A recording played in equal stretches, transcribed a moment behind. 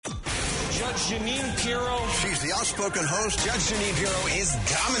Judge Jeanine Pirro. She's the outspoken host. Judge Jeanine Pirro is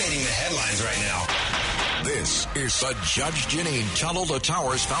dominating the headlines right now. This is the Judge Jeanine Tunnel to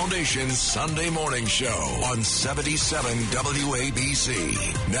Towers Foundation Sunday morning show on 77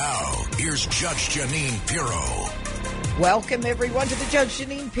 WABC. Now, here's Judge Jeanine Pirro. Welcome, everyone, to the Judge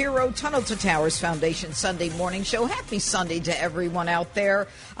Jeanine Pirro Tunnel to Towers Foundation Sunday morning show. Happy Sunday to everyone out there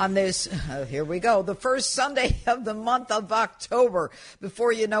on this, here we go, the first Sunday of the month of October.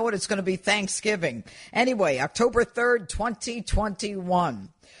 Before you know it, it's going to be Thanksgiving. Anyway, October 3rd, 2021.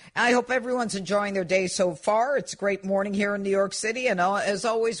 I hope everyone's enjoying their day so far. It's a great morning here in New York City, and as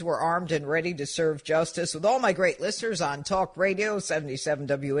always, we're armed and ready to serve justice with all my great listeners on Talk Radio, 77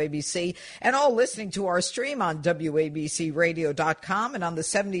 WABC, and all listening to our stream on WABCRadio.com and on the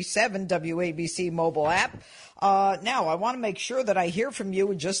 77 WABC mobile app. Now, I want to make sure that I hear from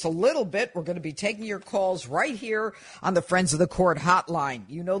you in just a little bit. We're going to be taking your calls right here on the Friends of the Court hotline.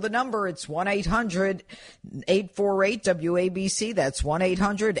 You know the number. It's 1-800-848-WABC. That's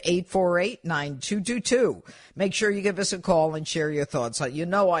 1-800-848-9222. Make sure you give us a call and share your thoughts. You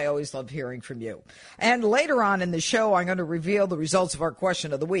know I always love hearing from you. And later on in the show, I'm going to reveal the results of our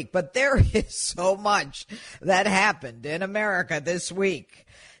question of the week. But there is so much that happened in America this week.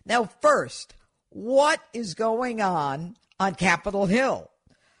 Now, first, what is going on Capitol Hill?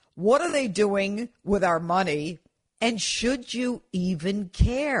 What are they doing with our money? And should you even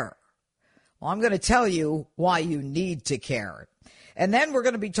care? Well, I'm going to tell you why you need to care. And then we're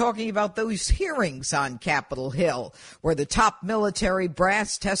going to be talking about those hearings on Capitol Hill, where the top military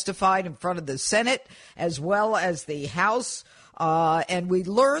brass testified in front of the Senate as well as the House. And we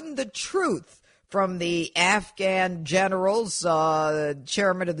learned the truth from the Afghan generals,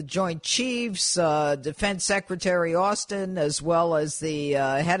 chairman of the Joint Chiefs, Defense Secretary Austin, as well as the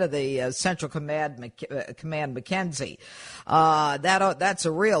head of the Central Command, McKenzie. That's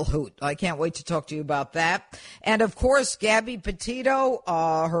a real hoot. I can't wait to talk to you about that. And, of course, Gabby Petito,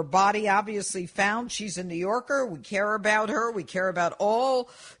 her body obviously found. She's a New Yorker. We care about her. We care about all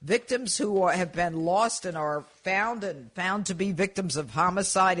victims who have been lost and are found to be victims of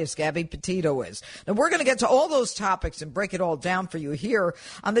homicide, as Gabby Petito is. Now, we're going to get to all those topics and break it all down for you here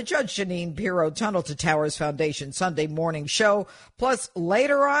on the Judge Jeanine Pirro Tunnel to Towers Foundation Sunday morning show. Plus,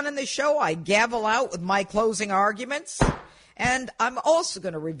 later on in the show, I gavel out with my closing arguments. And I'm also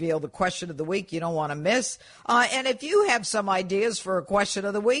going to reveal the question of the week you don't want to miss. And if you have some ideas for a question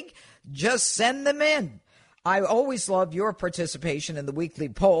of the week, just send them in. I always love your participation in the weekly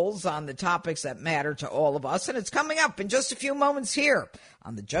polls on the topics that matter to all of us. And it's coming up in just a few moments here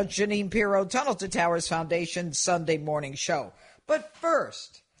on the Judge Jeanine Pirro Tunnel to Towers Foundation Sunday morning show. But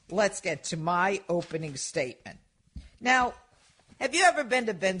first, let's get to my opening statement. Now, have you ever been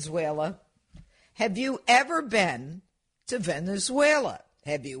to Venezuela? Have you ever been to Venezuela?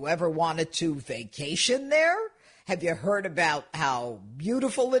 Have you ever wanted to vacation there? Have you heard about how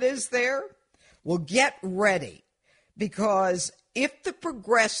beautiful it is there? Well, get ready, because if the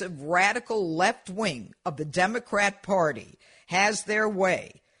progressive radical left wing of the Democrat Party has their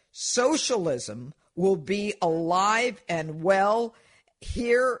way, socialism will be alive and well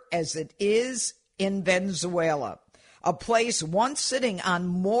here as it is in Venezuela, a place once sitting on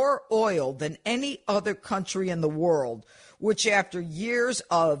more oil than any other country in the world, which after years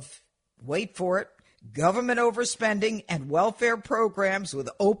of, wait for it, government overspending and welfare programs with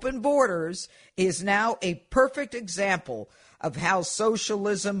open borders is now a perfect example of how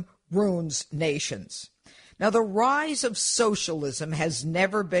socialism ruins nations. Now, the rise of socialism has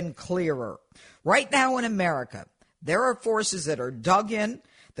never been clearer. Right now in America, there are forces that are dug in,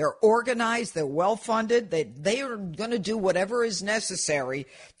 they're organized, they're well-funded, they are going to do whatever is necessary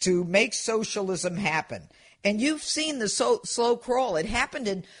to make socialism happen. And you've seen the slow crawl. It happened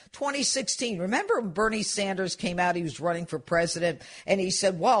in 2016. Remember when Bernie Sanders came out, he was running for president, and he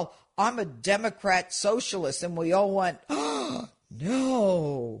said, well, I'm a Democrat socialist. And we all went, oh,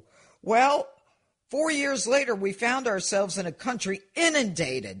 no. Well, 4 years later, we found ourselves in a country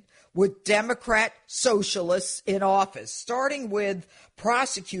inundated with Democrat socialists in office, starting with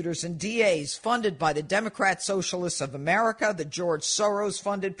prosecutors and DAs funded by the Democrat Socialists of America, the George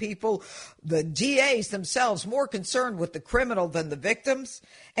Soros-funded people, the DAs themselves more concerned with the criminal than the victims,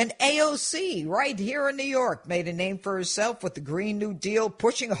 and AOC right here in New York made a name for herself with the Green New Deal,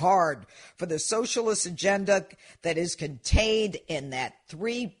 pushing hard for the socialist agenda that is contained in that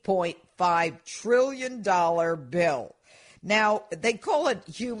 $3.5 trillion bill. Now, they call it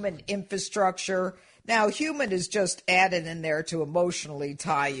human infrastructure. Now, human is just added in there to emotionally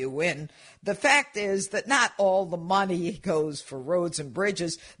tie you in. The fact is that not all the money goes for roads and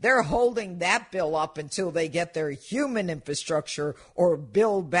bridges. They're holding that bill up until they get their human infrastructure or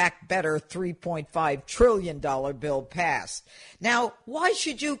Build Back Better $3.5 trillion bill passed. Now, why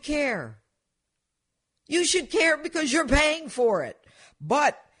should you care? You should care because you're paying for it.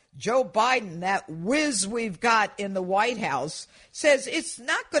 But Joe Biden, that whiz we've got in the White House, says it's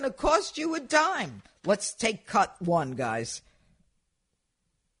not going to cost you a dime. Let's take cut one, guys.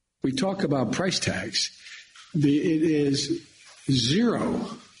 We talk about price tags. It is zero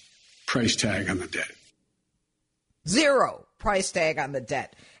price tag on the debt. Zero price tag on the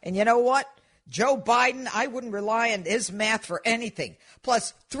debt. And you know what? Joe Biden, I wouldn't rely on his math for anything.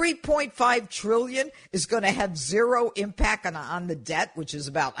 Plus, $3.5 trillion is going to have zero impact on the debt, which is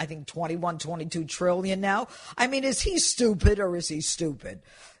about, I think, $22 trillion now. I mean, is he stupid or is he stupid?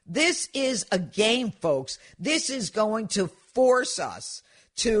 This is a game, folks. This is going to force us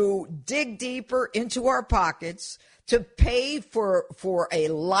to dig deeper into our pockets, to pay for a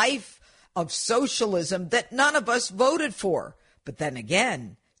life of socialism that none of us voted for. But then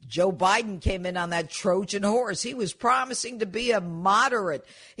again, Joe Biden came in on that Trojan horse. He was promising to be a moderate.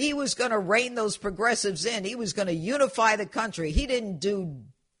 He was going to rein those progressives in. He was going to unify the country. He didn't do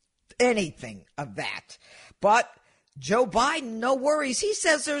anything of that. But Joe Biden, no worries. He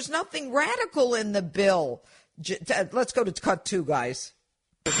says there's nothing radical in the bill. Let's go to cut two, guys.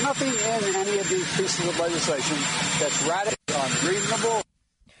 There's nothing in any of these pieces of legislation that's radical or unreasonable.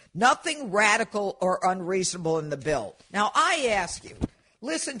 Nothing radical or unreasonable in the bill. Now, I ask you,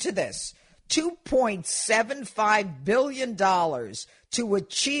 listen to this. $2.75 billion to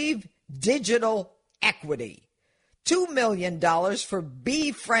achieve digital equity. $2 million for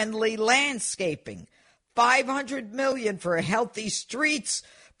bee-friendly landscaping. $500 million for a healthy streets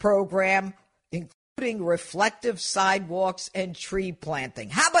program, including reflective sidewalks and tree planting.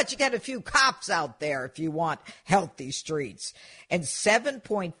 How about you get a few cops out there if you want healthy streets? And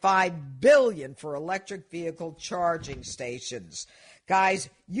 $7.5 billion for electric vehicle charging stations. Guys,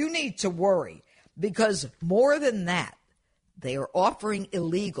 you need to worry because more than that, they are offering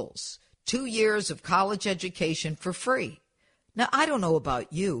illegals 2 years of college education for free. Now, I don't know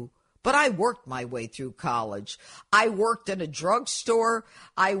about you, but I worked my way through college. I worked in a drugstore.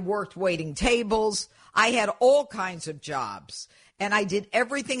 I worked waiting tables. I had all kinds of jobs. And I did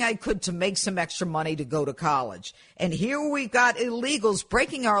everything I could to make some extra money to go to college. And here we got illegals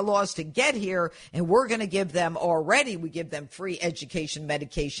breaking our laws to get here, and we're going to give them we give them free education,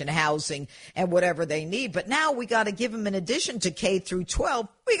 medication, housing, and whatever they need. But now we got to give them, in addition to K through 12,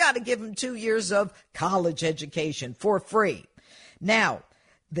 we got to give them 2 years of college education for free. Now,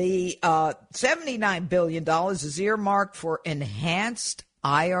 the $79 billion is earmarked for enhanced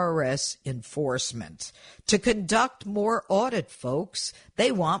IRS enforcement to conduct more audit, folks.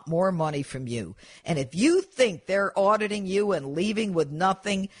 They want more money from you. And if you think they're auditing you and leaving with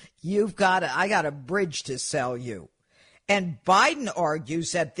nothing, I got a bridge to sell you. And Biden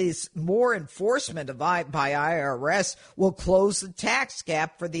argues that this more enforcement by IRS will close the tax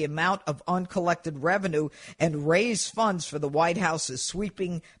gap for the amount of uncollected revenue and raise funds for the White House's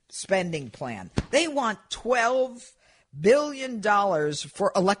sweeping spending plan. They want $12 billion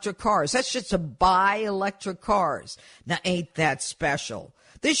for electric cars. That's just to buy electric cars. Now, ain't that special?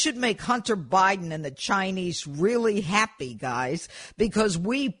 This should make Hunter Biden and the Chinese really happy, guys, because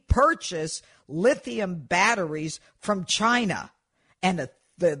we purchase lithium batteries from China. And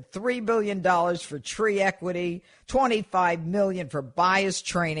the $3 billion for tree equity, $25 million for bias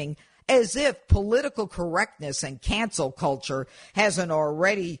training, as if political correctness and cancel culture hasn't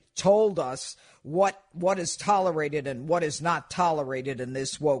already told us what is tolerated and what is not tolerated in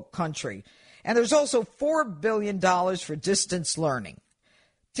this woke country. And there's also $4 billion for distance learning.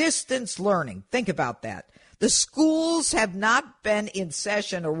 Distance learning. Think about that. The schools have not been in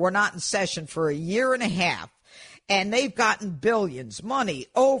session or were not in session for a year and a half, and they've gotten billions, money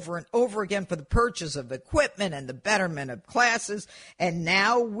over and over again for the purchase of equipment and the betterment of classes, and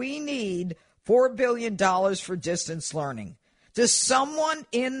now we need $4 billion for distance learning. Does someone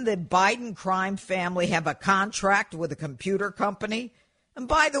in the Biden crime family have a contract with a computer company? And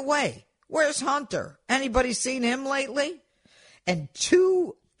by the way, where's Hunter? Anybody seen him lately? And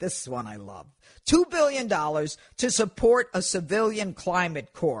this one I love, $2 billion to support a civilian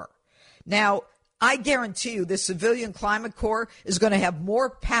climate corps. Now, I guarantee you this civilian climate corps is going to have more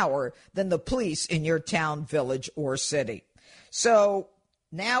power than the police in your town, village, or city. So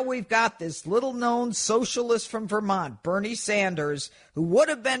now we've got this little-known socialist from Vermont, Bernie Sanders, who would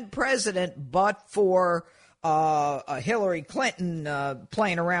have been president but for Hillary Clinton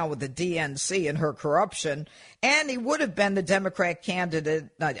playing around with the DNC and her corruption, and he would have been the Democrat candidate.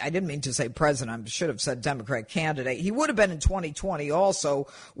 I didn't mean to say president. I should have said Democrat candidate. He would have been in 2020 also,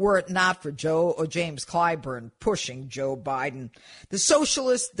 were it not for Joe or James Clyburn pushing Joe Biden. The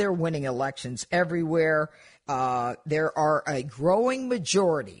socialists, they're winning elections everywhere. There are a growing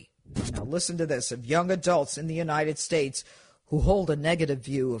majority, now listen to this, of young adults in the United States who hold a negative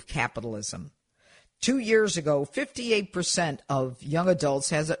view of capitalism. 2 years ago, 58% of young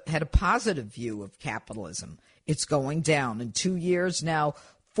adults had a positive view of capitalism. It's going down. In 2 years now,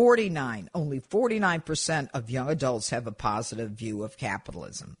 only 49% of young adults have a positive view of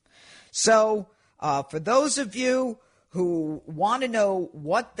capitalism. So for those of you who want to know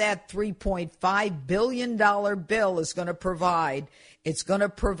what that $3.5 billion bill is going to provide, it's going to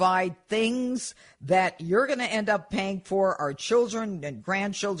provide things that you're going to end up paying for, our children and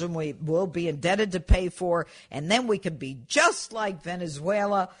grandchildren will be indebted to pay for, and then we could be just like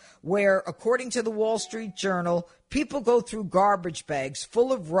Venezuela, where, according to the Wall Street Journal, people go through garbage bags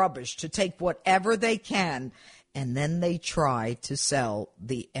full of rubbish to take whatever they can, and then they try to sell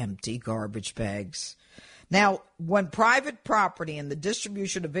the empty garbage bags. Now, when private property and the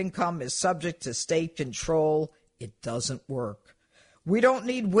distribution of income is subject to state control, it doesn't work. We don't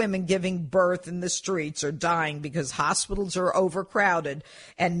need women giving birth in the streets or dying because hospitals are overcrowded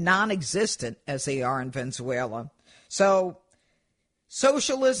and non-existent as they are in Venezuela. So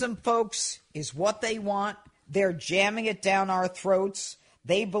socialism, folks, is what they want. They're jamming it down our throats.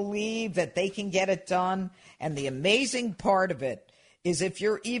 They believe that they can get it done. And the amazing part of it is if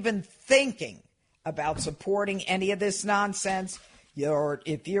you're even thinking about supporting any of this nonsense, or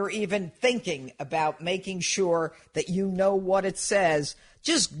if you're even thinking about making sure that you know what it says,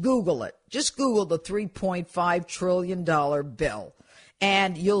 just Google it. Just Google the $3.5 trillion bill,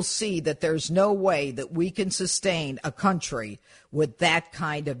 and you'll see that there's no way that we can sustain a country with that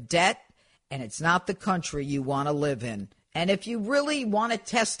kind of debt, and it's not the country you want to live in. And if you really want to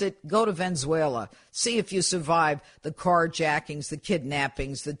test it, go to Venezuela. See if you survive the carjackings, the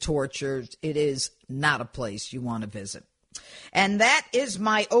kidnappings, the tortures. It is not a place you want to visit. And that is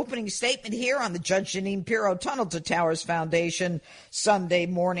my opening statement here on the Judge Jeanine Pirro Tunnel to Towers Foundation Sunday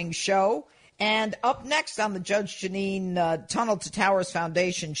morning show. And up next on the Judge Jeanine Tunnel to Towers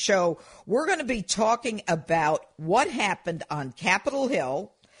Foundation show, we're going to be talking about what happened on Capitol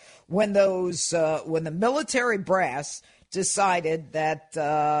Hill when the military brass decided that,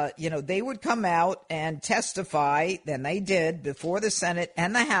 they would come out and testify, and they did, before the Senate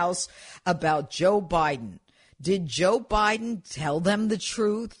and the House about Joe Biden. Did Joe Biden tell them the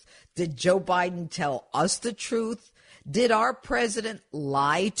truth? Did Joe Biden tell us the truth? Did our president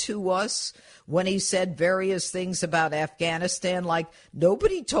lie to us when he said various things about Afghanistan, like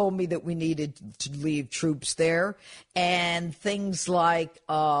nobody told me that we needed to leave troops there, and things like,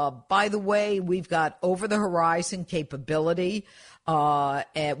 by the way, we've got over-the-horizon capability,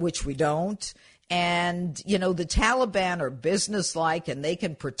 which we don't. And, the Taliban are businesslike and they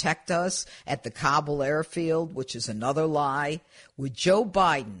can protect us at the Kabul airfield, which is another lie. With Joe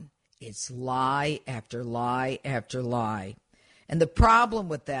Biden, it's lie after lie after lie. And the problem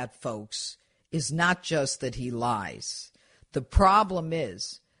with that, folks, is not just that he lies. The problem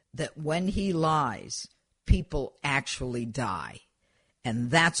is that when he lies, people actually die. And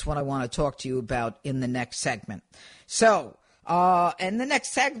that's what I want to talk to you about in the next segment. So, in the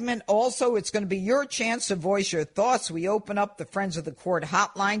next segment, also, it's going to be your chance to voice your thoughts. We open up the Friends of the Court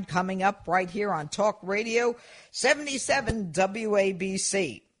hotline coming up right here on Talk Radio 77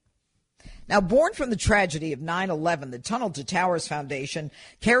 WABC. Now, born from the tragedy of 9/11, the Tunnel to Towers Foundation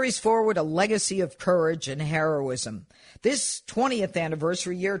carries forward a legacy of courage and heroism. This 20th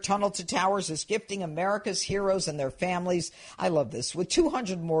anniversary year, Tunnel to Towers is gifting America's heroes and their families, I love this, with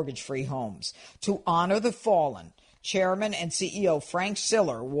 200 mortgage-free homes. To honor the fallen, Chairman and CEO Frank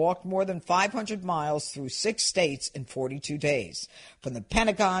Siller walked more than 500 miles through 6 states in 42 days, from the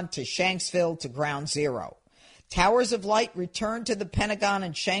Pentagon to Shanksville to Ground Zero. Towers of Light returned to the Pentagon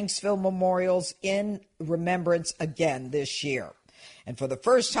and Shanksville memorials in remembrance again this year. And for the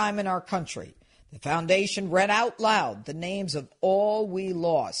first time in our country, the foundation read out loud the names of all we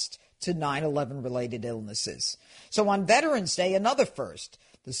lost to 9/11-related illnesses. So on Veterans Day, another first,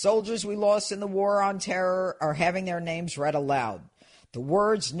 the soldiers we lost in the War on Terror are having their names read aloud. The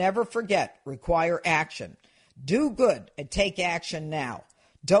words "never forget" require action. Do good and take action now.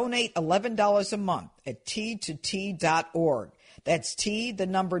 Donate $11 a month at T2T.org. That's T, the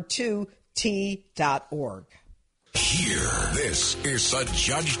number 2, T.org. Here, this is the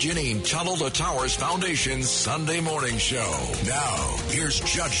Judge Jeanine Tunnel to Towers Foundation Sunday morning show. Now, here's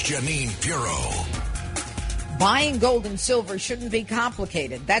Judge Jeanine Pirro. Buying gold and silver shouldn't be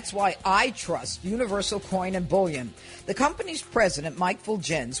complicated. That's why I trust Universal Coin and Bullion. The company's president, Mike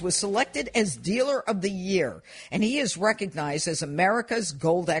Fulgens, was selected as Dealer of the Year, and he is recognized as America's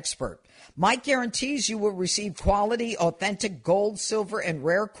gold expert. Mike guarantees you will receive quality, authentic gold, silver, and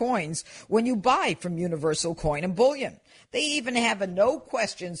rare coins when you buy from Universal Coin and Bullion. They even have a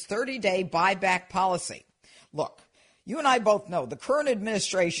no-questions 30-day buyback policy. Look, you and I both know the current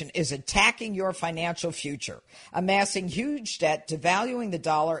administration is attacking your financial future, amassing huge debt, devaluing the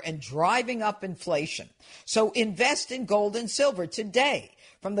dollar, and driving up inflation. So invest in gold and silver today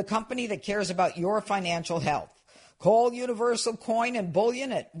from the company that cares about your financial health. Call Universal Coin and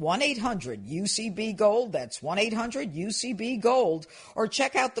Bullion at 1-800-UCB-GOLD. That's 1-800-UCB-GOLD. Or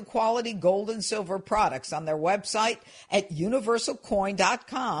check out the quality gold and silver products on their website at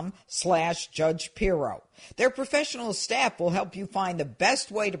universalcoin.com/Judge Pirro. Their professional staff will help you find the best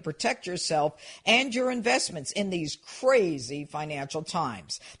way to protect yourself and your investments in these crazy financial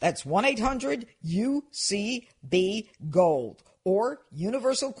times. That's 1-800-UCB-GOLD. or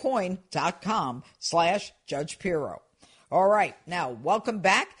universalcoin.com/Judge Pirro. All right. Now, welcome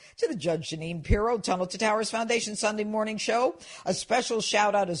back to the Judge Jeanine Pirro Tunnel to Towers Foundation Sunday morning show. A special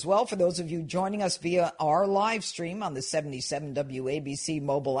shout out as well for those of you joining us via our live stream on the 77 WABC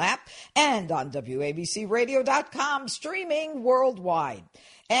mobile app and on WABCradio.com, streaming worldwide.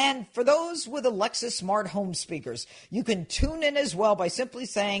 And for those with Alexa smart home speakers, you can tune in as well by simply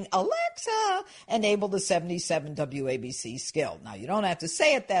saying, Alexa, enable the 77 WABC skill. Now, you don't have to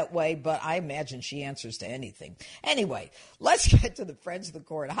say it that way, but I imagine she answers to anything. Anyway, let's get to the Friends of the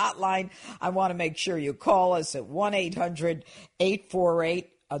Court hotline. I want to make sure you call us at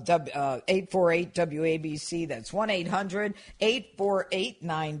 1-800-848-WABC. That's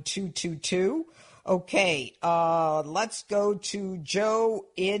 1-800-848-9222. Okay, let's go to Joe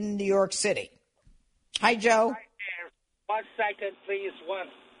in New York City. Hi, Joe. Hi there. 1 second, please.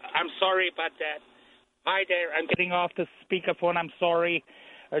 I'm sorry about that. Hi there. I'm getting off the speakerphone. I'm sorry.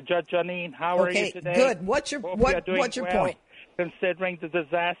 Judge Jeanine, how are you today? Good. What's your point? Considering the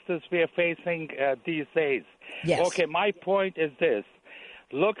disasters we are facing these days. Yes. Okay, my point is this.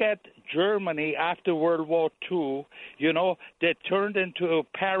 Look at Germany after World War II. You know, they turned into a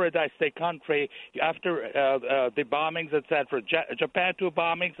paradise, their country, after the bombings, etc. Japan, 2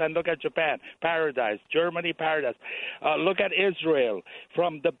 bombings, and look at Japan, paradise. Germany, paradise. Look at Israel.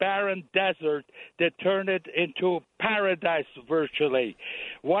 From the barren desert, they turned it into paradise virtually.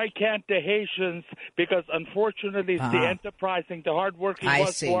 Why can't the Haitians, because unfortunately the enterprising, the hardworking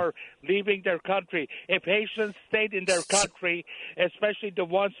ones who are leaving their country, if Haitians stayed in their country, especially the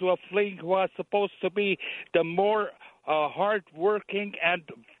ones who are fleeing, who are supposed to be the more hardworking and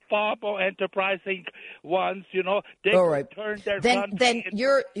far more enterprising ones, you know, they turn their country. Then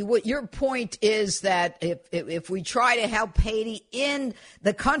your point is that if we try to help Haiti in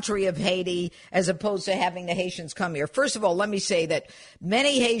the country of Haiti, as opposed to having the Haitians come here. First of all, let me say that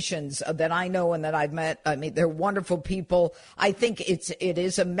many Haitians that I know and that I've met, I mean, they're wonderful people. I think it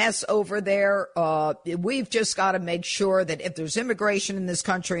is a mess over there. We've just got to make sure that if there's immigration in this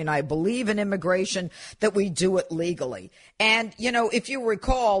country, and I believe in immigration, that we do it legally. And, you know, if you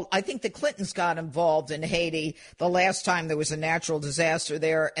recall, I think the Clintons got involved in Haiti the last time there was a natural disaster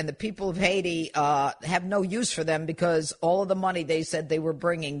there, and the people of Haiti have no use for them because all of the money they said they were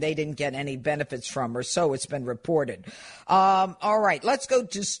bringing, they didn't get any benefits from, or so it's been reported. All right, let's go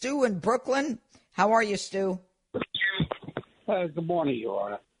to Stu in Brooklyn. How are you, Stu? Good morning, Your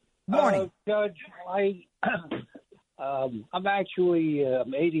Honor. Morning. Judge, I'm actually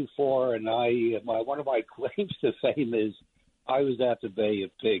 84, and one of my claims to fame is I was at the Bay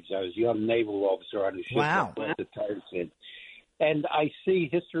of Pigs. I was a young naval officer on a ship that went to Tyson. And I see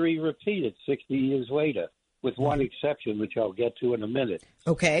history repeated 60 years later, with one exception, which I'll get to in a minute.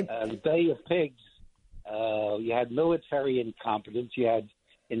 Okay. The Bay of Pigs, you had military incompetence, you had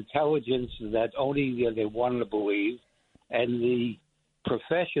intelligence that only they wanted to believe, and the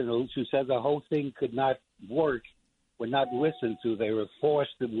professionals who said the whole thing could not work were not listened to. They were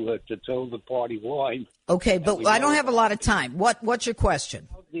forced to toe the party line. Okay, but I don't have a lot of time. What's your question?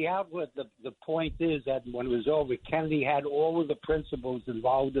 The point is that when it was over, Kennedy had all of the principals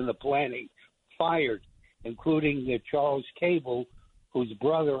involved in the planning fired, including Charles Cable, whose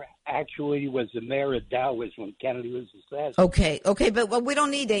brother actually was the mayor of Dallas when Kennedy was assassinated. Okay, but we don't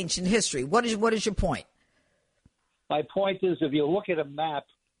need ancient history. What is your point? My point is, if you look at a map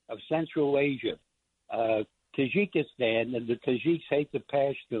of Central Asia, Tajikistan, and the Tajiks hate the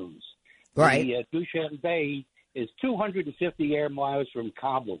Pashtuns. Right. The Dushanbe is 250 air miles from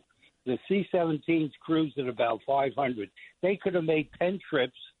Kabul. The C-17s cruised at about 500. They could have made 10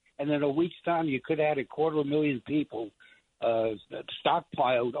 trips and in a week's time you could have had 250,000 people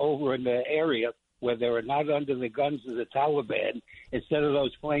stockpiled over in the area where they were not under the guns of the Taliban, instead of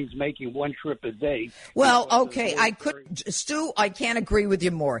those planes making one trip a day. Well, okay, Stu, I can't agree with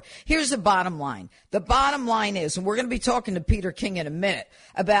you more. Here's the bottom line. The bottom line is, and we're going to be talking to Peter King in a minute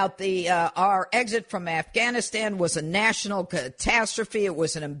about our exit from Afghanistan was a national catastrophe. It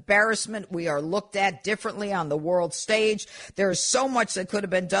was an embarrassment. We are looked at differently on the world stage. There is so much that could have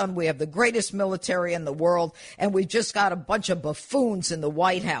been done. We have the greatest military in the world, and we've just got a bunch of buffoons in the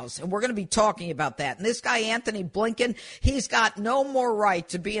White House, and we're going to be talking about that. And this guy, Anthony Blinken, he's got no more right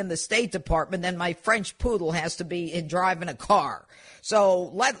to be in the State Department than my French poodle has to be in driving a car.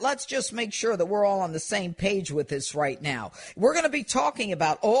 So let's just make sure that we're all on the same page with this right now. We're going to be talking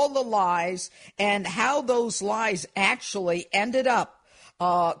about all the lies and how those lies actually ended up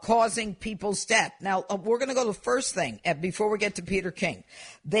causing people's death. Now, we're going to go to the first thing before we get to Peter King.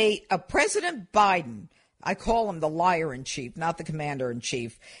 President Biden, I call him the liar-in-chief, not the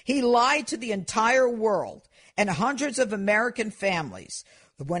commander-in-chief. He lied to the entire world and hundreds of American families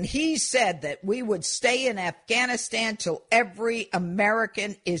when he said that we would stay in Afghanistan till every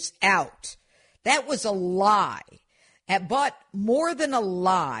American is out. That was a lie. But more than a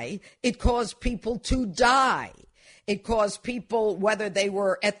lie, it caused people to die. It caused people, whether they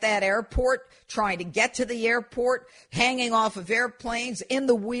were at that airport, trying to get to the airport, hanging off of airplanes, in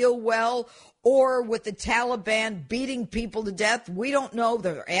the wheel well, or with the Taliban beating people to death. We don't know.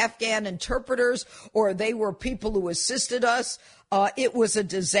 They're Afghan interpreters, or they were people who assisted us. It was a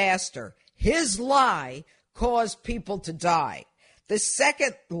disaster. His lie caused people to die. The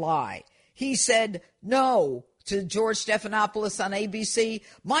second lie, he said no to George Stephanopoulos on ABC.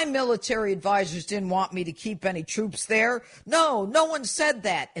 My military advisors didn't want me to keep any troops there. No one said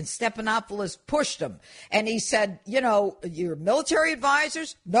that. And Stephanopoulos pushed him. And he said, your military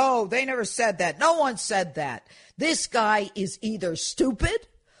advisors? No, they never said that. No one said that. This guy is either stupid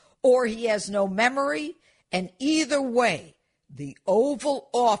or he has no memory. And either way, the Oval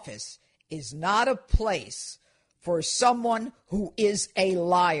Office is not a place for someone who is a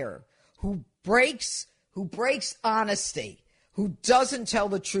liar, who breaks honesty, who doesn't tell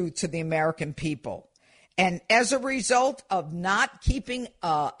the truth to the American people. And as a result of not keeping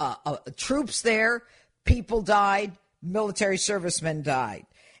troops there, people died, military servicemen died.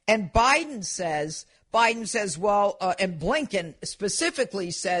 And Biden says, well, and Blinken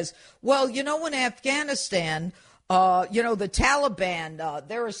specifically says, well, in Afghanistan, the Taliban,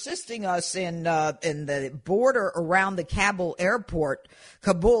 they're assisting us in the border around the Kabul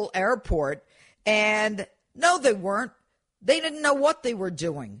airport. And no, they weren't. They didn't know what they were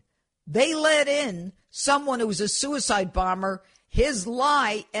doing. They let in someone who was a suicide bomber. His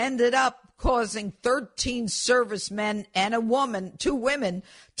lie ended up causing 13 servicemen and 2 women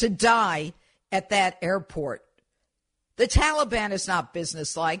to die at that airport. The Taliban is not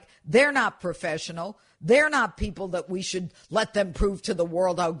businesslike. They're not professional. They're not people that we should let them prove to the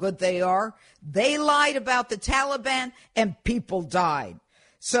world how good they are. They lied about the Taliban and people died.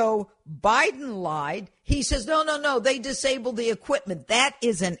 So Biden lied. He says, no, they disabled the equipment. That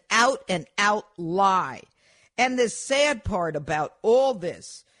is an out-and-out lie. And the sad part about all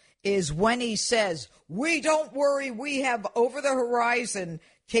this is when he says, we don't worry, we have over-the-horizon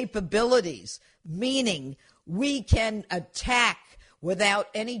capabilities, meaning we can attack without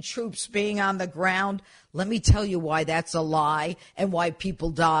any troops being on the ground. Let me tell you why that's a lie and why people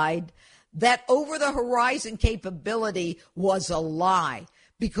died. That over-the-horizon capability was a lie,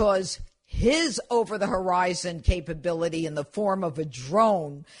 because his over-the-horizon capability in the form of a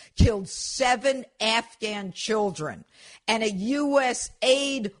drone killed 7 Afghan children and a U.S.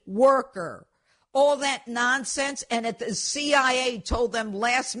 aid worker. All that nonsense. And the CIA told them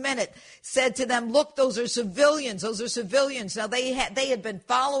last minute, said to them, look, those are civilians. Now, they had been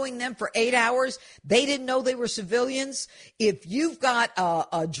following them for 8 hours. They didn't know they were civilians. If you've got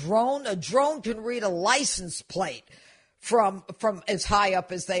a drone can read a license plate from as high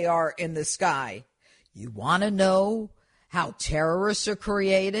up as they are in the sky. You want to know how terrorists are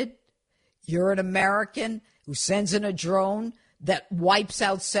created? You're an American who sends in a drone that wipes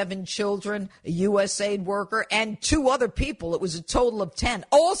out 7 children, a U.S. aid worker, and 2 other people. It was a total of 10,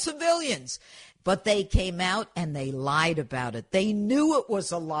 all civilians. But they came out and they lied about it. They knew it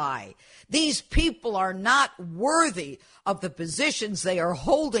was a lie. These people are not worthy of the positions they are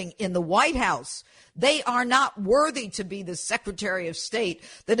holding in the White House. They are not worthy to be the Secretary of State,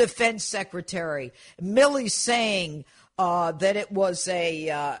 the Defense Secretary. Milley's saying that it was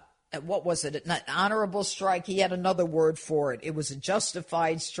what was it? An honorable strike. He had another word for it. It was a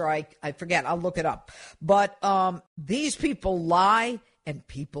justified strike. I forget. I'll look it up. But these people lie and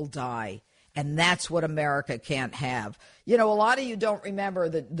people die. And that's what America can't have. You know, a lot of you don't remember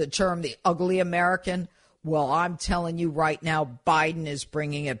the term, the ugly American. Well, I'm telling you right now, Biden is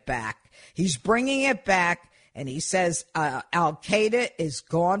bringing it back. He's bringing it back, and he says Al-Qaeda is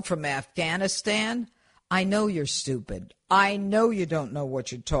gone from Afghanistan. I know you're stupid. I know you don't know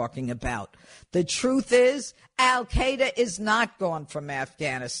what you're talking about. The truth is, Al-Qaeda is not gone from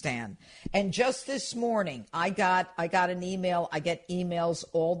Afghanistan. And just this morning, I got an email. I get emails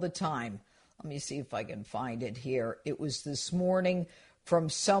all the time. Let me see if I can find it here. It was this morning from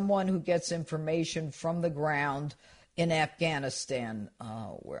someone who gets information from the ground in Afghanistan.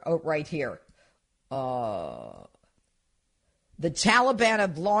 Right here. The Taliban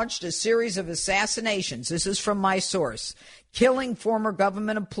have launched a series of assassinations. This is from my source. Killing former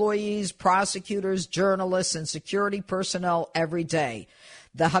government employees, prosecutors, journalists, and security personnel every day.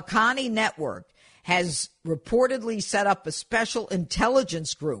 The Haqqani network has reportedly set up a special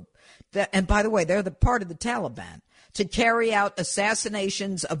intelligence group. And by the way, they're the part of the Taliban, to carry out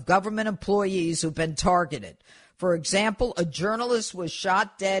assassinations of government employees who've been targeted. For example, a journalist was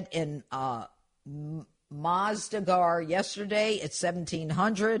shot dead in Mazdagar yesterday at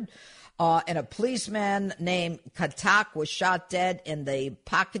 1700, and a policeman named Katak was shot dead in the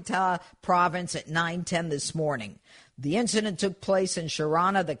Pakita province at 9:10 this morning. The incident took place in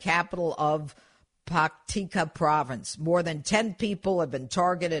Sharana, the capital of Paktika province. More than 10 people have been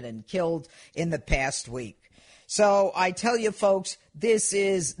targeted and killed in the past week. So I tell you, folks, this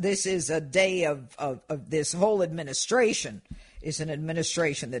is a day of this whole administration is an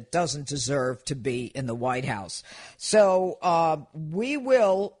administration that doesn't deserve to be in the White House. So we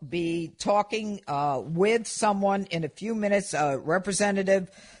will be talking with someone in a few minutes, Representative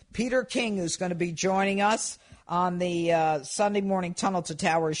Peter King, who's going to be joining us on the Sunday morning Tunnel to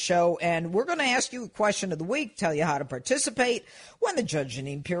Towers show. And we're going to ask you a question of the week, tell you how to participate when the Judge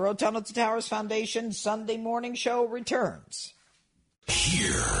Jeanine Pirro Tunnel to Towers Foundation Sunday morning show returns.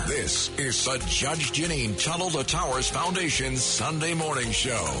 Here, this is the Judge Jeanine Tunnel to Towers Foundation Sunday morning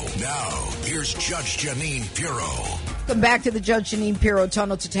show. Now, here's Judge Jeanine Pirro. Welcome back to the Judge Jeanine Pirro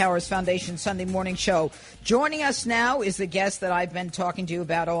Tunnel to Towers Foundation Sunday morning show. Joining us now is the guest that I've been talking to you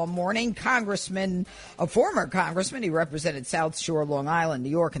about all morning, a former congressman. He represented South Shore, Long Island, New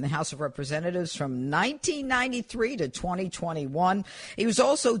York in the House of Representatives from 1993 to 2021. He was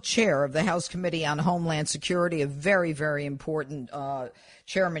also chair of the House Committee on Homeland Security, a very, very important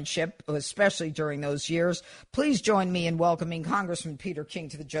chairmanship, especially during those years. Please join me in welcoming Congressman Peter King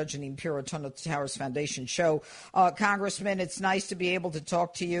to the Judge Jeanine Pirro Tunnel to Towers Foundation show. Congressman, it's nice to be able to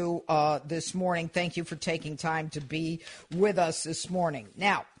talk to you this morning. Thank you for taking time to be with us this morning.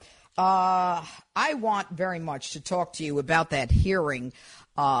 Now, I want very much to talk to you about that hearing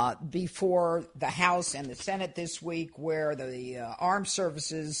before the House and the Senate this week, where the Armed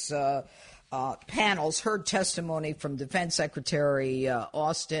Services panels heard testimony from Defense Secretary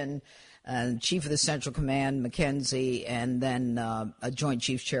Austin and Chief of the Central Command McKenzie, and then Joint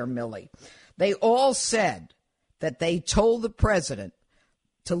Chiefs Chair Milley. They all said that they told the president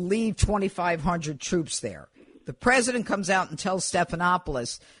to leave 2,500 troops there. The president comes out and tells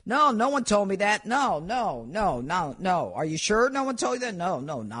Stephanopoulos, no one told me that. No. Are you sure no one told you that? No,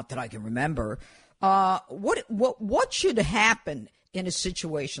 not that I can remember. What should happen in a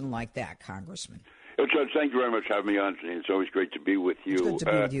situation like that, Congressman? Well, Judge, thank you very much for having me on today. It's always great to be with you. It's good to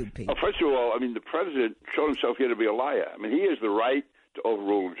be with you, Pete. First of all, the president showed himself here to be a liar. He has the right to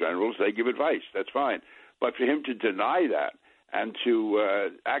overrule the generals. They give advice. That's fine. But for him to deny that and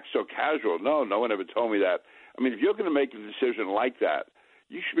to act so casual, no one ever told me that. If you're going to make a decision like that,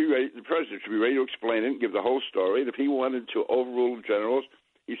 you should be ready. The president should be ready to explain it and give the whole story. And if he wanted to overrule the generals,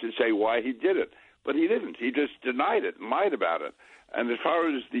 he should say why he did it. But he didn't. He just denied it and lied about it. And as far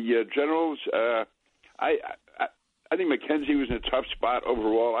as the generals, I think McKenzie was in a tough spot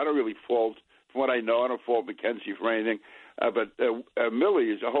overall. I don't really fault, from what I know, I don't fault McKenzie for anything. But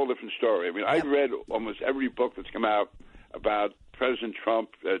Milley is a whole different story. I've read almost every book that's come out about President Trump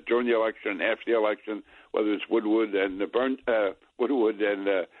during the election and after the election, whether it's Woodward and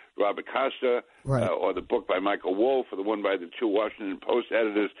Robert Costa, right, or the book by Michael Wolff, or the one by the two Washington Post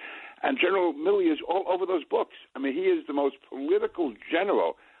editors. And General Milley is all over those books. He is the most political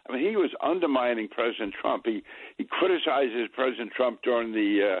general. He was undermining President Trump. He criticizes President Trump during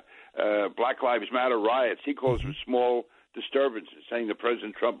the Black Lives Matter riots. He calls them small disturbances, saying that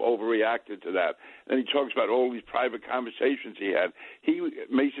President Trump overreacted to that. Then he talks about all these private conversations he had. He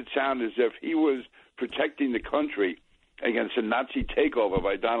makes it sound as if he was protecting the country against a Nazi takeover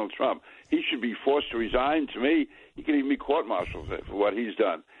by Donald Trump. He should be forced to resign. To me, he can even be court-martialed for what he's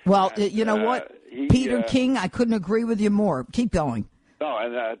done. Well, you know what, Peter King, I couldn't agree with you more. Keep going. No,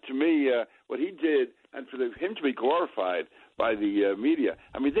 and to me, what he did, and for him to be glorified by the media,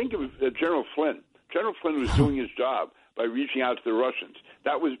 I mean, think of General Flynn. General Flynn was doing his job by reaching out to the Russians.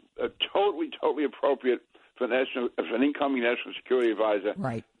 That was totally appropriate for an incoming national security advisor.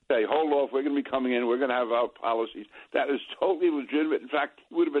 Right. Say, hold off, we're going to be coming in, we're going to have our policies. That is totally legitimate. In fact,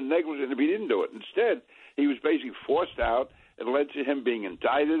 he would have been negligent if he didn't do it. Instead, he was basically forced out. It led to him being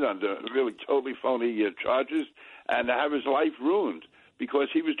indicted under really totally phony charges and to have his life ruined because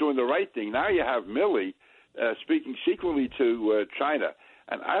he was doing the right thing. Now you have Milley speaking secretly to China.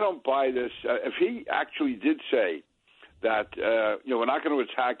 And I don't buy this. If he actually did say that, we're not going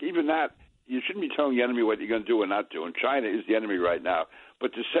to attack, even that, you shouldn't be telling the enemy what you're going to do or not do. And China is the enemy right now.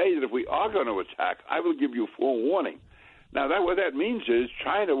 But to say that if we are going to attack, I will give you forewarning. Now, what that means is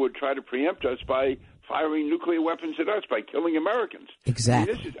China would try to preempt us by firing nuclear weapons at us, by killing Americans.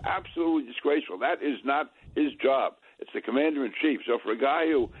 Exactly. I mean, this is absolutely disgraceful. That is not his job. It's the commander-in-chief. So for a guy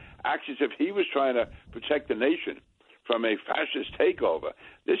who acts as if he was trying to protect the nation from a fascist takeover,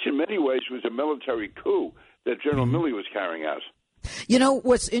 this in many ways was a military coup that General Milley was carrying out. You know,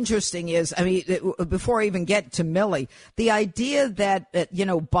 what's interesting is, I mean, before I even get to Milley, the idea that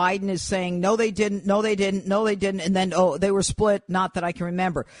Biden is saying, no, they didn't, and then, they were split, not that I can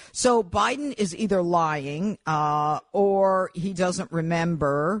remember. So Biden is either lying, or he doesn't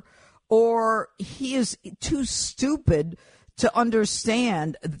remember, or he is too stupid to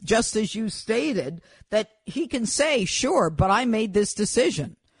understand, just as you stated, that he can say, sure, but I made this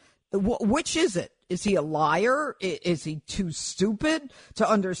decision. Which is it? Is he a liar? Is he too stupid to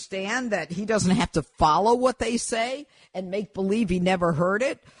understand that he doesn't have to follow what they say and make believe he never heard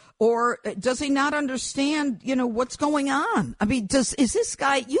it? Or does he not understand, what's going on? I mean, is this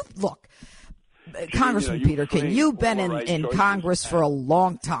guy, Congressman Peter King, you've been in Congress for a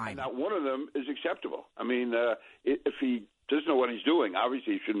long time. Now, one of them is acceptable. I mean, if he doesn't know what he's doing,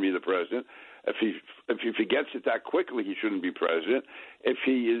 obviously he shouldn't be the president. If he gets it that quickly, he shouldn't be president. If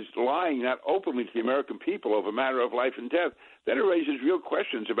he is lying that openly to the American people over a matter of life and death, then it raises real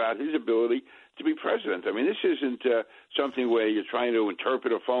questions about his ability to be president. I mean, this isn't something where you're trying to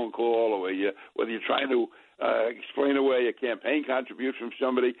interpret a phone call or whether you're trying to explain away a campaign contribution from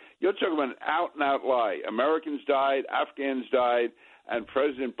somebody. You're talking about an out-and-out lie. Americans died, Afghans died, and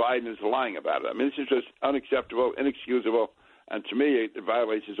President Biden is lying about it. I mean, this is just unacceptable, inexcusable, and to me, it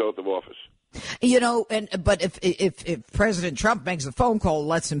violates his oath of office. But if President Trump makes a phone call,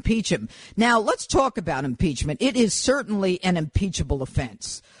 let's impeach him. Now, let's talk about impeachment. It is certainly an impeachable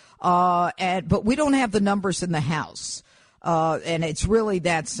offense, but we don't have the numbers in the House, and it's really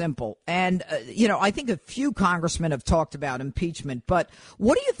that simple. And I think a few congressmen have talked about impeachment. But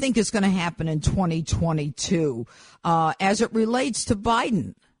what do you think is going to happen in 2022 as it relates to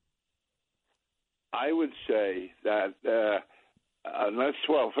Biden? I would say that.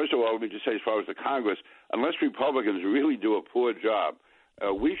 First of all, let me just say as far as the Congress, unless Republicans really do a poor job,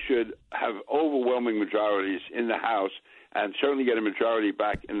 we should have overwhelming majorities in the House and certainly get a majority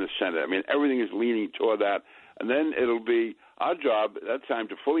back in the Senate. I mean, everything is leaning toward that. And then it'll be our job at that time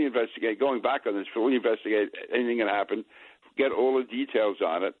to fully investigate, going back on this, fully investigate anything that happened, get all the details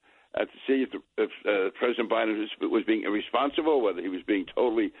on it, to see if President Biden was being irresponsible, whether he was being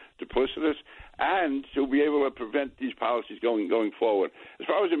totally duplicitous, and to be able to prevent these policies going forward. As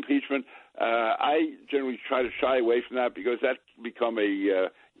far as impeachment, I generally try to shy away from that because that can become a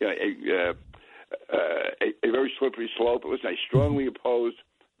very slippery slope. Listen, I strongly opposed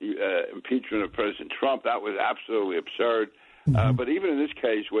the impeachment of President Trump. That was absolutely absurd. But even in this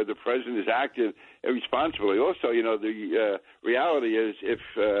case, where the president has acted irresponsibly, also, the reality is if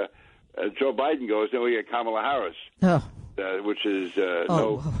Joe Biden goes, then we get Kamala Harris, which is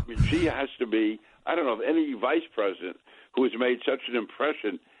no. I mean, she has to be. I don't know of any vice president who has made such an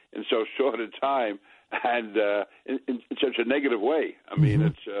impression in so short a time and in such a negative way. I mean,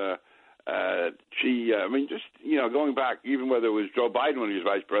 it's. Going back, even whether it was Joe Biden when he was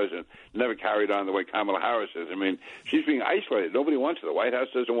vice president, never carried on the way Kamala Harris is. I mean, she's being isolated. Nobody wants her. The White House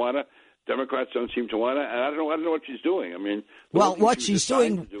doesn't want her. Democrats don't seem to want her. And I don't know what she's doing. I mean, what she's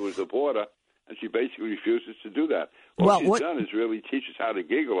doing to do is the border, and she basically refuses to do that. What she's done is really teach us how to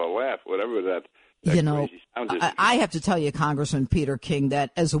giggle or laugh, whatever that. I have to tell you, Congressman Peter King,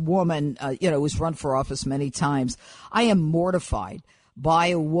 that as a woman, who's run for office many times, I am mortified by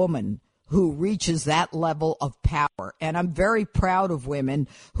a woman who reaches that level of power. And I'm very proud of women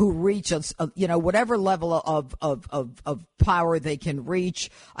who reach, whatever level of power they can reach.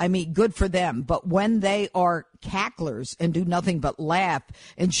 I mean, good for them. But when they are cacklers and do nothing but laugh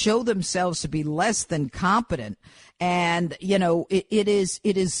and show themselves to be less than competent. And, it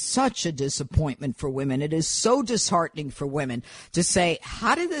is such a disappointment for women. It is so disheartening for women to say,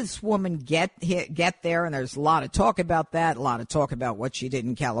 how did this woman get there? And there's a lot of talk about that, a lot of talk about what she did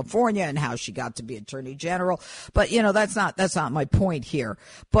in California and how she got to be attorney general. But, that's not my point here.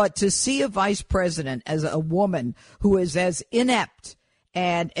 But to see a vice president as a woman who is as inept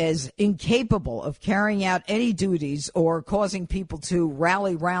and as incapable of carrying out any duties or causing people to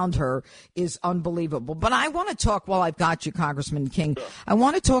rally round her is unbelievable. But I want to talk, while I've got you, Congressman King, I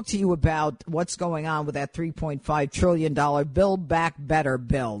want to talk to you about what's going on with that $3.5 trillion Build Back Better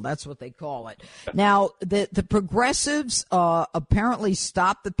bill. That's what they call it. Now, the progressives apparently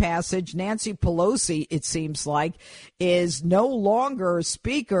stopped the passage. Nancy Pelosi, it seems like, is no longer a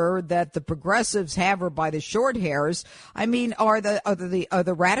speaker, that the progressives have her by the short hairs. I mean, are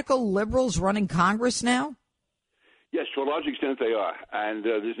the radical liberals running Congress now? Yes, to a large extent they are. And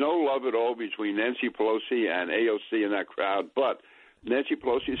there's no love at all between Nancy Pelosi and AOC in that crowd. But Nancy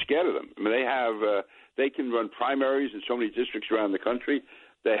Pelosi is scared of them. I mean, they can run primaries in so many districts around the country.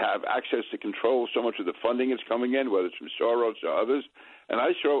 They have access to control so much of the funding that's coming in, whether it's from Soros or others. And I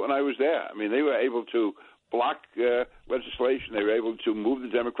saw it when I was there. I mean, they were able to block legislation. They were able to move the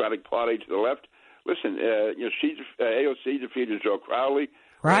Democratic Party to the left. Listen, AOC defeated Joe Crowley.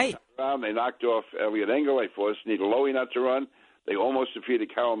 Right. They knocked off Elliot Engel. They forced Nita Lowey not to run. They almost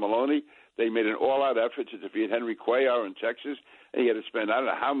defeated Carol Maloney. They made an all-out effort to defeat Henry Cuellar in Texas. And he had to spend I don't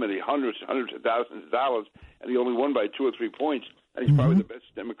know how many hundreds of thousands of dollars, and he only won by 2 or 3 points. And he's probably the best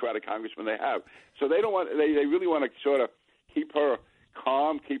Democratic congressman they have. So they don't want. They really want to sort of keep her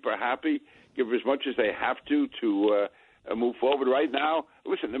calm, keep her happy, give her as much as they have to move forward. Right now,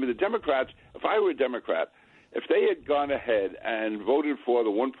 listen, I mean, the Democrats, if I were a Democrat, if they had gone ahead and voted for the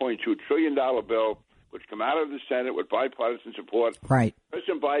 $1.2 trillion bill, which come out of the Senate with bipartisan support, right,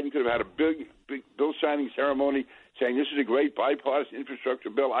 President Biden could have had a big bill signing ceremony saying this is a great bipartisan infrastructure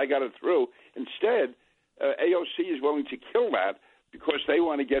bill. I got it through. Instead, AOC is willing to kill that because they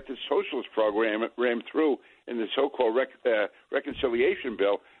want to get the socialist program rammed through in the so-called reconciliation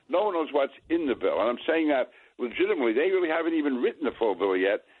bill. No one knows what's in the bill. And I'm saying that legitimately. They really haven't even written the full bill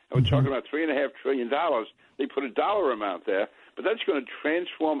yet. And we're talking about $3.5 trillion. They put a dollar amount there, but that's going to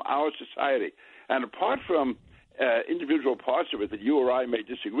transform our society. And apart from individual parts of it that you or I may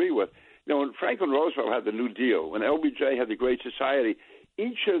disagree with, when Franklin Roosevelt had the New Deal, when LBJ had the Great Society,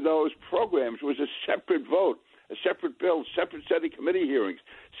 each of those programs was a separate vote, a separate bill, separate set of committee hearings,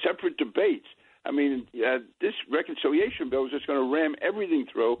 separate debates. I mean, this reconciliation bill is just going to ram everything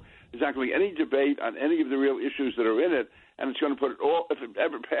through. There's not going to be any debate on any of the real issues that are in it, and it's going to put it all, if it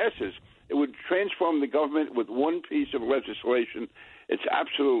ever passes, it would transform the government with one piece of legislation. It's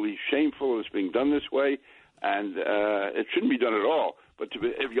absolutely shameful it's being done this way, and it shouldn't be done at all. But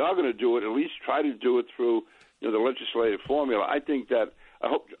if you are going to do it, at least try to do it through the legislative formula. I think that I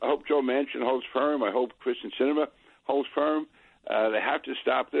hope Joe Manchin holds firm. I hope Kristen Sinema holds firm. They have to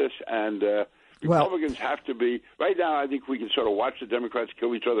stop this, and Republicans have to be. Right now, I think we can sort of watch the Democrats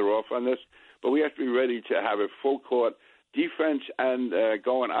kill each other off on this, but we have to be ready to have a full court defense and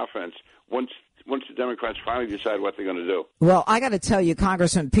go on offense once the Democrats finally decide what they're going to do. Well, I got to tell you,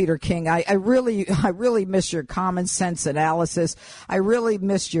 Congressman Peter King, I really miss your common sense analysis. I really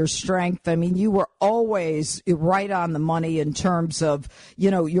missed your strength. I mean, you were always right on the money in terms of,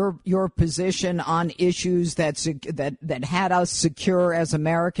 your position on issues that had us secure as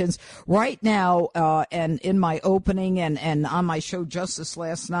Americans. Right now, and in my opening and on my show Justice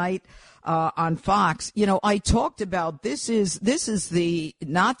last night, on Fox, I talked about this is the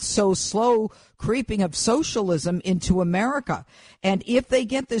not so slow creeping of socialism into America. And if they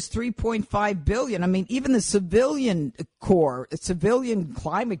get this $3.5 billion, I mean, even the civilian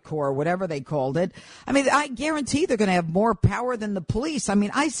climate corps, whatever they called it, I mean, I guarantee they're going to have more power than the police. I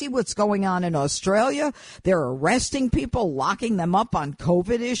mean, I see what's going on in Australia. They're arresting people, locking them up on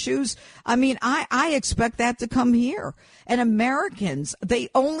COVID issues. I mean, I expect that to come here. And Americans, they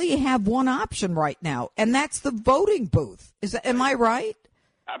only have one option right now, and that's the voting booth. Am I right?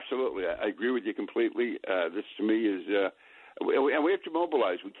 Absolutely. I agree with you completely. This to me is, and we have to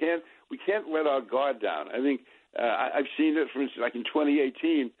mobilize. We can't let our guard down. I think I've seen it, for instance, like in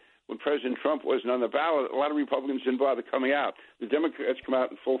 2018, when President Trump wasn't on the ballot, a lot of Republicans didn't bother coming out. The Democrats come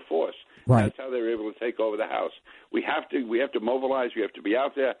out in full force. Right. That's how they were able to take over the House. We have to mobilize. We have to be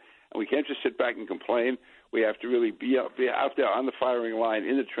out there, and we can't just sit back and complain. We have to really be out there on the firing line,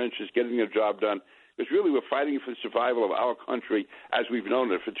 in the trenches, getting the job done. Because really we're fighting for the survival of our country as we've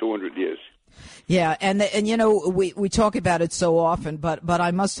known it for 200 years. Yeah, and you know, we talk about it so often, but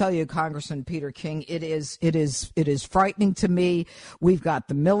I must tell you, Congressman Peter King, it is frightening to me. We've got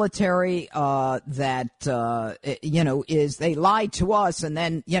the military that you know, they lied to us, and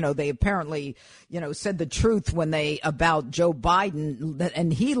then, you know, they apparently, you know, said the truth when they about Joe Biden,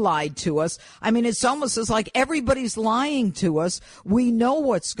 and he lied to us. I mean, it's almost as like everybody's lying to us. We know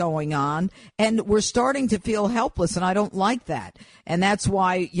what's going on, and we're starting to feel helpless, and I don't like that. And that's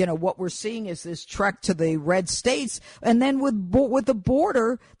why, you know, what we're seeing is this trek to the red states. And then with the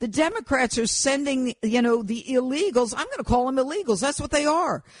border, the Democrats are sending, you know, the illegals. I'm going to call them illegals. That's what they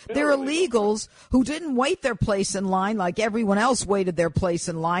are. They're illegals who didn't wait their place in line like everyone else waited their place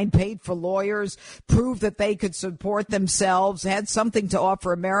in line, paid for lawyers, proved that they could support themselves, had something to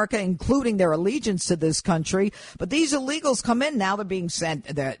offer America, including their allegiance to this country. But these illegals come in. Now they're being sent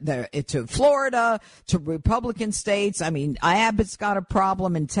to Florida, to Republican states. I mean, Abbott's got a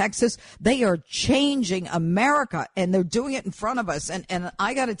problem in Texas. They are changing America, and they're doing it in front of us. And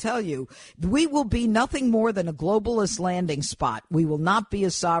I got to tell you, we will be nothing more than a globalist landing spot. We will not be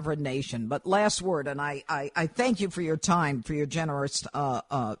a sovereign nation. But last word, and I thank you for your time, for your generous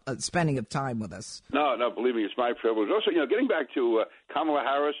spending of time with us. No, believe me, it's my privilege. Also, you know, getting back to Kamala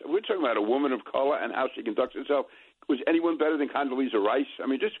Harris, we're talking about a woman of color and how she conducts herself. Was anyone better than Condoleezza Rice? I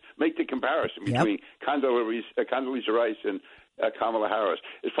mean, just make the comparison between Condoleezza Rice and Kamala Harris.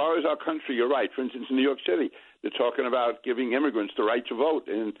 As far as our country, you're right. For instance, in New York City, they're talking about giving immigrants the right to vote,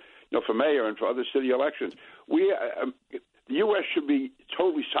 and, you know, for mayor and for other city elections. The U.S. should be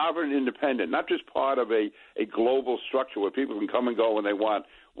totally sovereign and independent, not just part of a global structure where people can come and go when they want.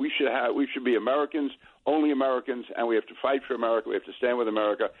 We should be Americans, only Americans, and we have to fight for America. We have to stand with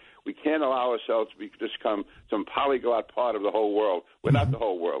America. We can't allow ourselves to become some polyglot part of the whole world. We're not the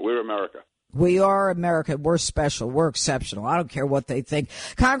whole world. We're America. We are America. We're special. We're exceptional. I don't care what they think.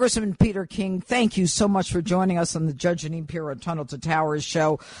 Congressman Peter King, thank you so much for joining us on the Judge Jeanine Pirro Tunnel to Towers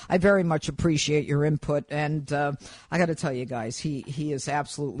show. I very much appreciate your input. And I got to tell you guys, he is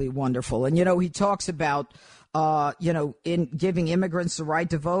absolutely wonderful. And, you know, he talks about, you know, in giving immigrants the right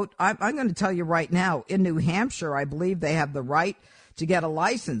to vote. I'm going to tell you right now, in New Hampshire, I believe they have the right to get a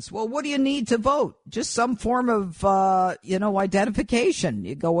license. Well, what do you need to vote? Just some form of, you know, identification.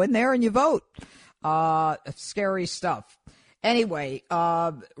 You go in there and you vote. Scary stuff. Anyway,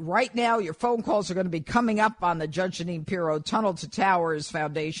 right now your phone calls are going to be coming up on the Judge Jeanine Pirro Tunnel to Towers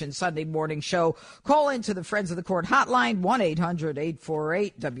Foundation Sunday morning show. Call into the Friends of the Court hotline,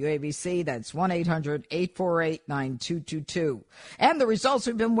 1-800-848-WABC. That's 1-800-848-9222. And the results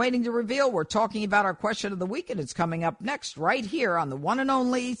we've been waiting to reveal. We're talking about our question of the week, and it's coming up next right here on the one and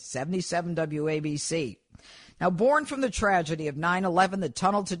only 77 WABC. Now, born from the tragedy of 9/11, the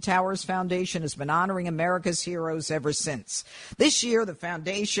Tunnel to Towers Foundation has been honoring America's heroes ever since. This year, the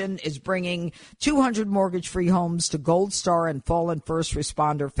foundation is bringing 200 mortgage-free homes to Gold Star and fallen first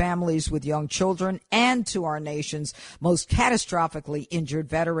responder families with young children, and to our nation's most catastrophically injured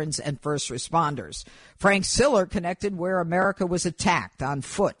veterans and first responders. Frank Siller connected where America was attacked on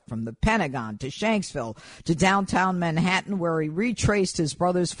foot, from the Pentagon to Shanksville to downtown Manhattan, where he retraced his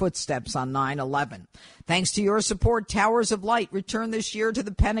brother's footsteps on 9/11. Thanks to your support, Towers of Light returned this year to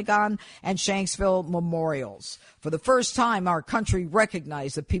the Pentagon and Shanksville memorials. For the first time, our country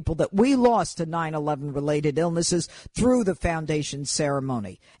recognized the people that we lost to 9/11-related illnesses through the foundation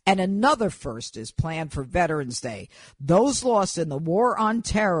ceremony. And another first is planned for Veterans Day. Those lost in the war on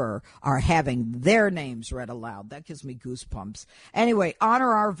terror are having their names read aloud. That gives me goosebumps. Anyway,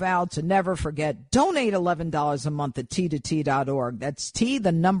 honor our vow to never forget. Donate $11 a month at T2T.org. That's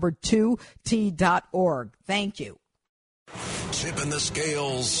T2T.org. Thank you. Tipping the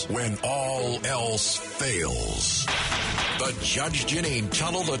scales when all else fails. The Judge Jeanine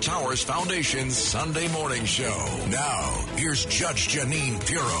Tunnel to Towers Foundation Sunday morning show. Now, here's Judge Jeanine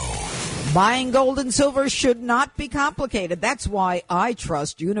Pirro. Buying gold and silver should not be complicated. That's why I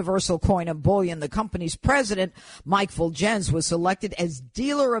trust Universal Coin and Bullion. The company's president, Mike Fulgens, was selected as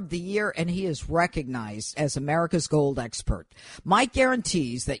Dealer of the Year, and he is recognized as America's gold expert. Mike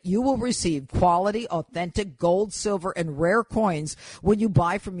guarantees that you will receive quality, authentic gold, silver, and rare coins when you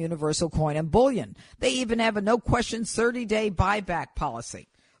buy from Universal Coin and Bullion. They even have a no-questions 30-day buyback policy.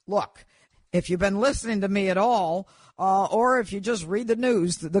 Look, if you've been listening to me at all, or if you just read the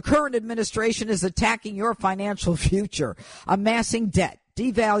news, the current administration is attacking your financial future, amassing debt,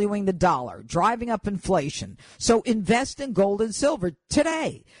 devaluing the dollar, driving up inflation. So invest in gold and silver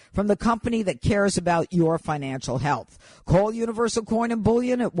today from the company that cares about your financial health. Call Universal Coin and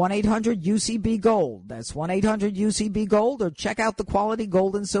Bullion at 1-800-UCB-GOLD. That's 1-800-UCB-GOLD, or check out the quality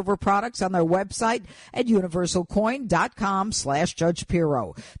gold and silver products on their website at universalcoin.com/Judge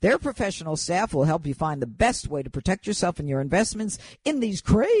Pirro. Their professional staff will help you find the best way to protect yourself and your investments in these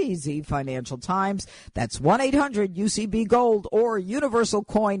crazy financial times. That's 1-800-UCB-GOLD or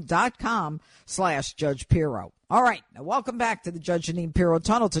universalcoin.com/Judge Pirro. All right, now welcome back to the Judge Jeanine Pirro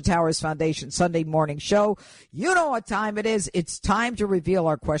Tunnel to Towers Foundation Sunday morning show. You know what time it is. It's time to reveal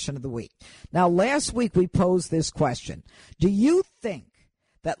our question of the week. Now, last week we posed this question. Do you think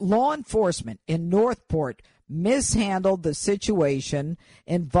that law enforcement in Northport mishandled the situation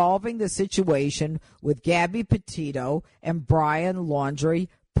involving the situation with Gabby Petito and Brian Laundrie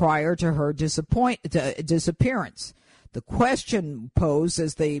prior to her disappearance? The question posed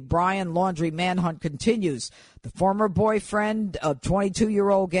as the Brian Laundrie manhunt continues. The former boyfriend of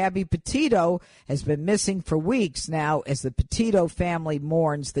 22-year-old Gabby Petito has been missing for weeks now as the Petito family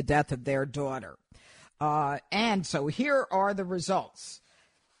mourns the death of their daughter. And so here are the results.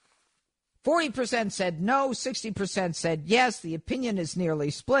 40% said no, 60% said yes. The opinion is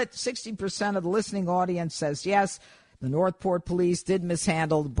nearly split. 60% of the listening audience says yes. The Northport police did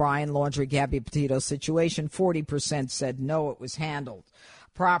mishandle the Brian Laundrie Gabby Petito situation. 40% said no, it was handled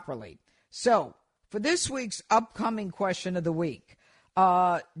properly. So for this week's upcoming question of the week,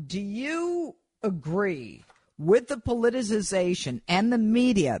 do you agree with the politicization and the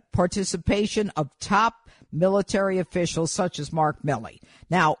media participation of top military officials such as Mark Milley?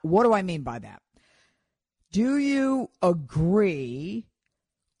 Now, what do I mean by that? Do you agree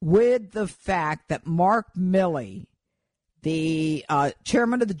with the fact that Mark Milley, the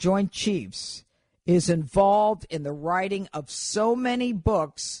chairman of the Joint Chiefs, is involved in the writing of so many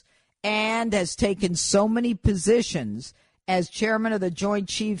books and has taken so many positions as chairman of the Joint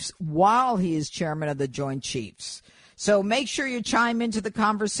Chiefs while he is chairman of the Joint Chiefs? So make sure you chime into the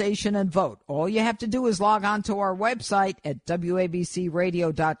conversation and vote. All you have to do is log on to our website at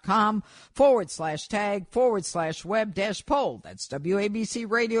wabcradio.com/tag/web-poll. That's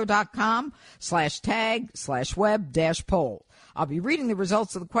wabcradio.com/tag/web-poll. I'll be reading the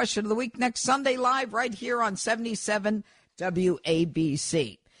results of the question of the week next Sunday live right here on 77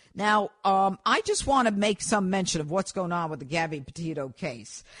 WABC. Now, I just want to make some mention of what's going on with the Gabby Petito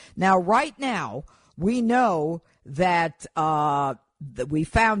case. Now, right now, we know that we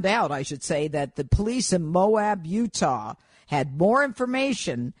found out, I should say, that the police in Moab, Utah, had more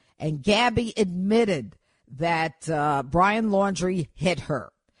information, and Gabby admitted that Brian Laundrie hit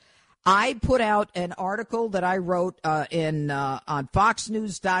her. I put out an article that I wrote on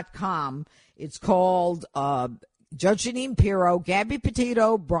FoxNews.com. It's called Judge Jeanine Pirro, Gabby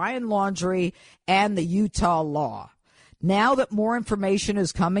Petito, Brian Laundrie, and the Utah law. Now that more information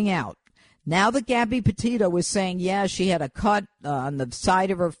is coming out, now that Gabby Petito was saying, yeah, she had a cut on the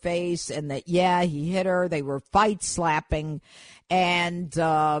side of her face and that, yeah, he hit her. They were fight slapping and,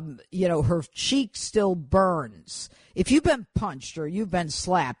 her cheek still burns. If you've been punched or you've been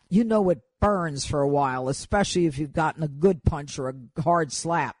slapped, you know it burns for a while, especially if you've gotten a good punch or a hard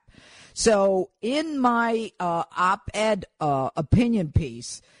slap. So in my op-ed opinion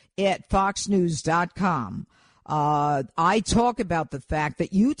piece at FoxNews.com, I talk about the fact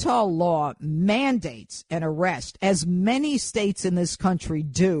that Utah law mandates an arrest, as many states in this country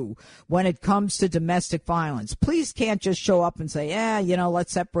do when it comes to domestic violence. Police can't just show up and say,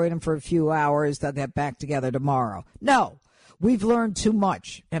 let's separate them for a few hours, they'll get back together tomorrow. No, we've learned too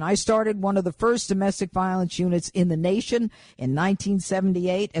much. And I started one of the first domestic violence units in the nation in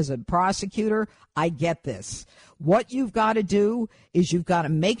 1978 as a prosecutor. I get this. What you've got to do is you've got to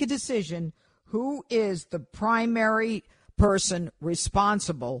make a decision. Who is the primary person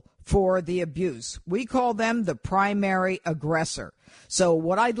responsible for the abuse? We call them the primary aggressor. So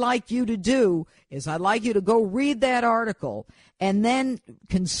what I'd like you to do is I'd like you to go read that article and then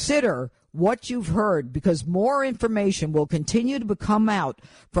consider what you've heard, because more information will continue to come out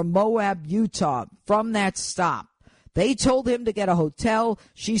from Moab, Utah, from that stop. They told him to get a hotel.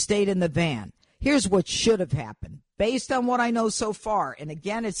 She stayed in the van. Here's what should have happened. Based on what I know so far, and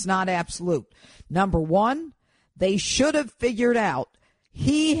again, it's not absolute. Number one, they should have figured out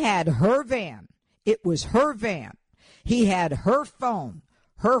he had her van. It was her van. He had her phone.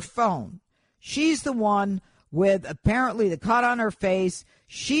 She's the one with apparently the cut on her face.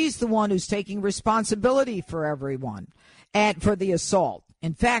 She's the one who's taking responsibility for everyone and for the assault.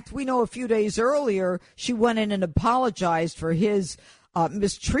 In fact, we know a few days earlier, she went in and apologized for his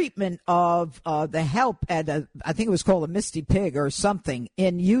mistreatment of the help at, I think it was called a Misty Pig or something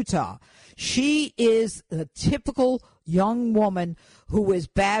in Utah. She is a typical young woman who is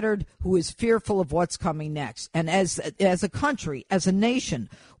battered, who is fearful of what's coming next. And as a country, as a nation,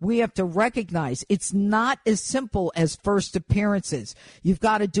 we have to recognize it's not as simple as first appearances. You've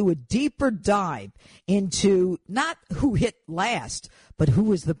got to do a deeper dive into not who hit last, but who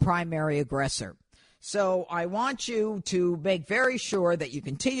was the primary aggressor. So I want you to make very sure that you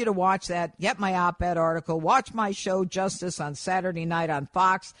continue to watch that, get my op-ed article, watch my show, Justice, on Saturday night on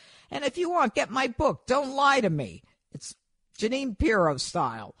Fox. And if you want, get my book, Don't Lie to Me. It's Jeanine Pirro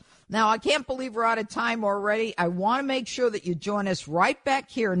style. Now, I can't believe we're out of time already. I want to make sure that you join us right back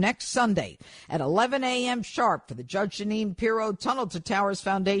here next Sunday at 11 a.m. sharp for the Judge Jeanine Pirro Tunnel to Towers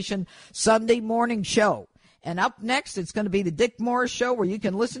Foundation Sunday morning show. And up next, it's going to be the Dick Morris Show, where you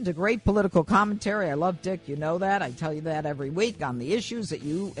can listen to great political commentary. I love Dick. You know that. I tell you that every week on the issues that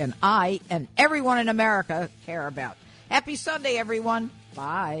you and I and everyone in America care about. Happy Sunday, everyone.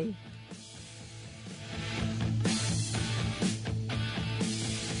 Bye.